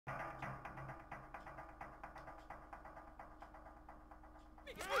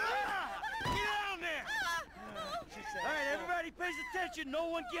Nobody pays attention, no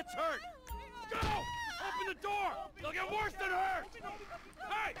one gets hurt! Go! Open the door! They'll get worse than hurt!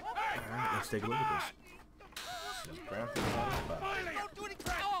 Hey! Hey! Alright, let's take a look at this. Finally! Don't do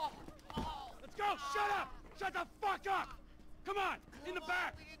anything! Let's go! Shut up! Shut the fuck up! Come on! In the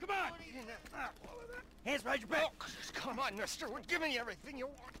back! Come on! Hands behind your back! Oh, come on, mister. We're giving you everything you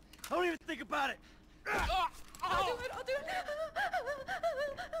want. Don't even think about it! I'll do it, I'll do it!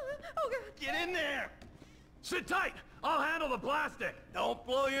 Oh, God. Get in there! Sit tight! I'll handle the plastic! Don't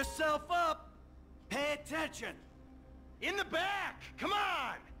blow yourself up! Pay attention! In the back! Come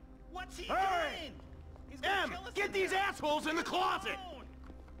on! What's he Hurry! doing? He's gonna kill us Get in these there. assholes in the closet!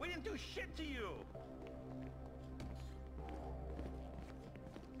 We didn't do shit to you.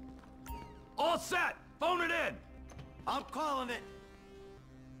 All set! Phone it in! I'm calling it!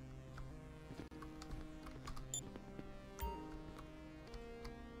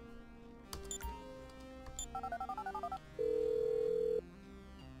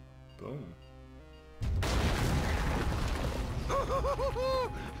 Boom.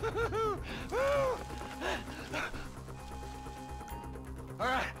 All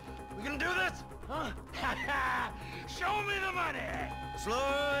right, we gonna do this? Huh? Show me the money!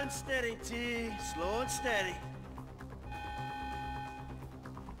 Slow and steady, T. Slow and steady.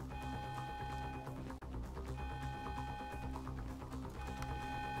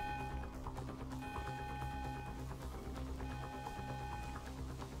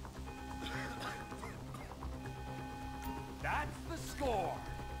 That's the score!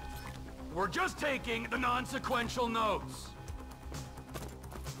 We're just taking the non-sequential notes.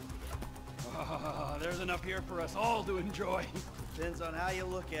 There's enough here for us all to enjoy. Depends on how you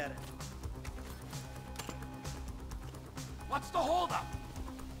look at it. What's the holdup?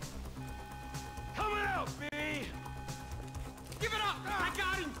 Coming out, B! Give it up! I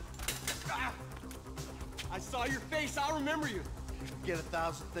got him! I saw your face. I'll remember you. You get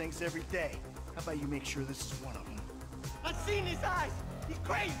 1,000 things every day. How about you make sure this is one of them? I've seen his eyes. He's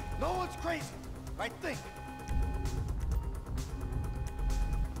crazy. No one's crazy. I think.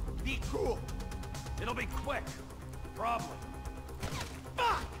 Be cool. It'll be quick. Probably.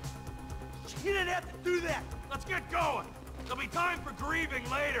 Fuck! You didn't have to do that! Let's get going! There'll be time for grieving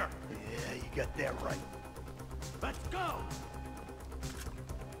later! Yeah, you got that right. Let's go!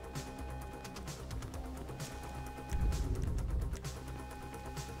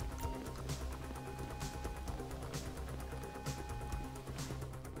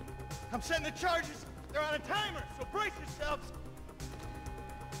 I'm setting the charges. They're on a timer, so brace yourselves.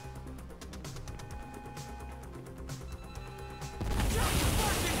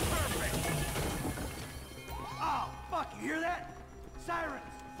 Oh, fuck, you hear that? Sirens!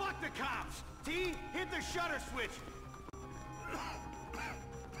 Fuck the cops. T, hit the shutter switch.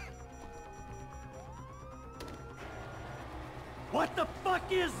 What the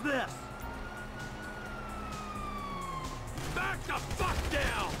fuck is this? Back the fuck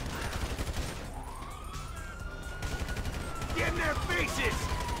down! Get in their faces!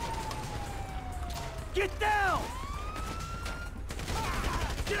 Get down!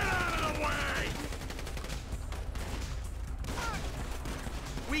 Get out of the way!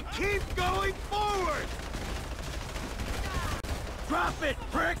 We keep going forward. Drop it,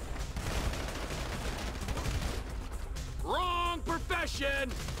 prick! Wrong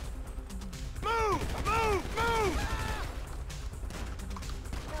profession! Move! Move! Move!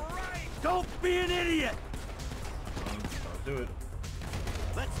 Don't be an idiot! I'll do it.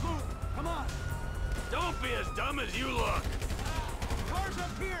 Let's move! Come on! Don't be as dumb as you look! Car's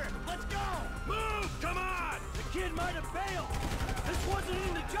up here! Let's go! Move! Come on! The kid might have bailed! This wasn't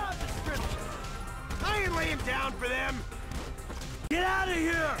in the job description! I ain't laying down for them! Get out of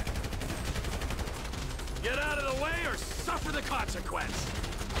here! Get out of the way or suffer the consequence!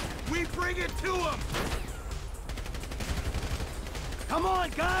 We bring it to them! Come on,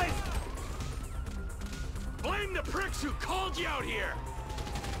 guys! Blame the pricks who called you out here!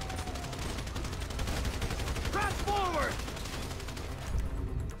 Press forward!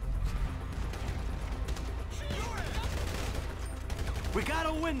 We got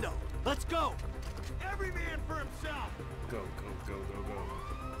a window. Let's go. Every man for himself. Go, go, go, go, go.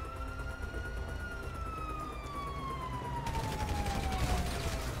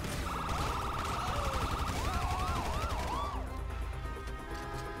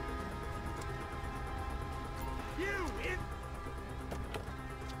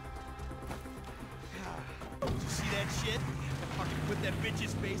 Did you see that shit? Fucking put that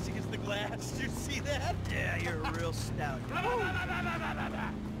bitch's face against the glass. Did you see that? Yeah, you're a real stout. Fuck,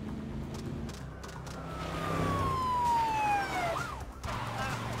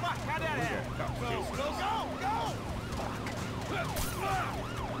 how'd that happen? Go, go, go, go!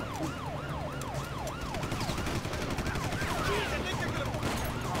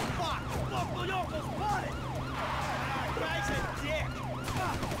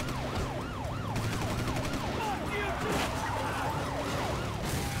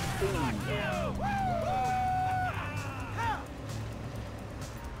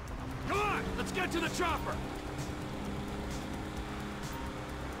 get to the chopper!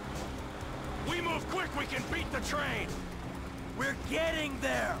 We move quick, we can beat the train! We're getting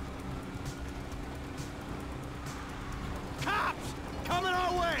there! Cops! Coming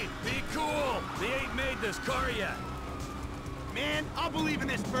our way! Be cool! They ain't made this car yet! Man, I'll believe in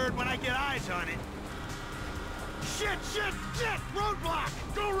this bird when I get eyes on it. Shit, shit, shit! Roadblock!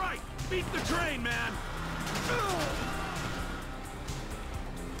 Go right! Beat the train, man!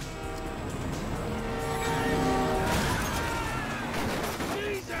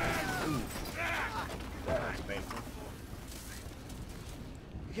 That's painful.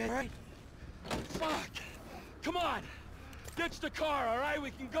 You get right? Fuck! Come on! Ditch the car, alright?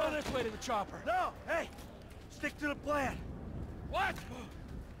 We can go this way to the chopper. No! Hey! Stick to the plan! What?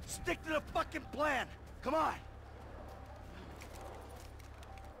 Stick to the fucking plan! Come on!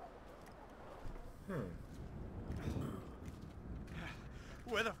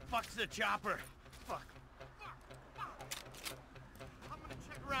 Where the fuck's the chopper? Fuck. I'm gonna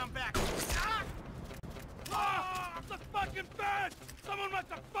check around back. Ah! Ah! The fucking fence! Someone must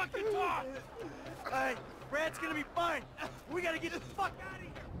have fucking talked! Hey, Brad's gonna be fine. We gotta get the fuck out of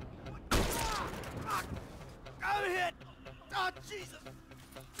here. Fuck! I'm hit. Oh, Jesus.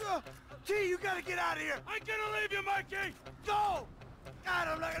 T, you gotta get out of here. I'm gonna leave you, Mikey! Go! God,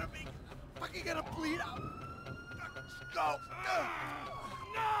 I'm not gonna be fucking gonna bleed out. Go!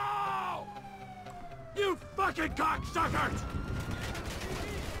 No! You fucking cocksuckers!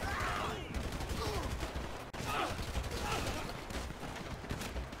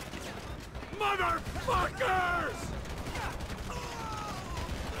 Motherfuckers!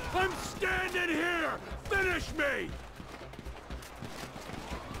 I'm standing here! Finish me!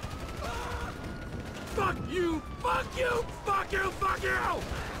 Fuck you! Fuck you! Fuck you! Fuck you!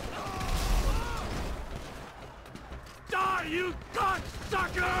 Die, you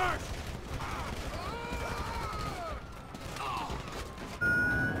cocksuckers!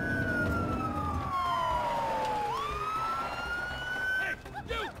 Hey,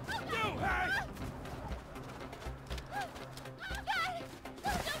 you, hey!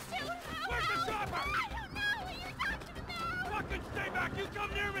 Where's the chopper? I don't know what you're talking about! Fucking stay back! You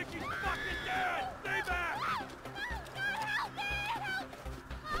come near me, she's fucking dead! Stay back! Help me!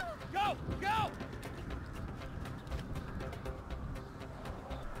 Help! Go! Go!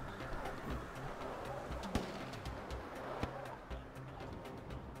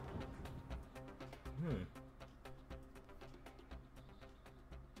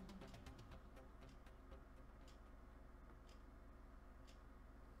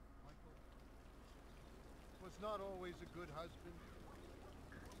 Was not always a good husband,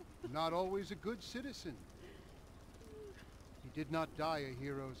 not always a good citizen. He did not die a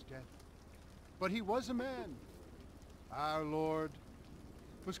hero's death, but he was a man. Our Lord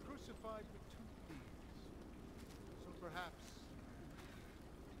was crucified with 2 thieves, so perhaps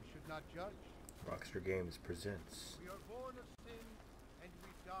we should not judge. Rockstar Games presents. We are born of sin, and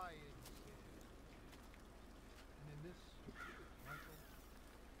we die in sin. And in this, Michael,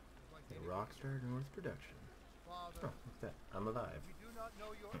 is like A any Rockstar North production. Father, Oh, look at that. I'm alive. we do not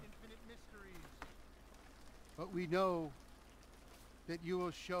know your infinite mysteries, but we know that you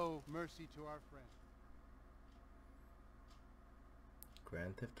will show mercy to our friend.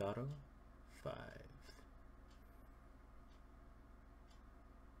 Grand Theft Auto 5.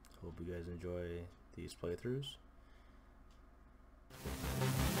 Hope you guys enjoy these playthroughs.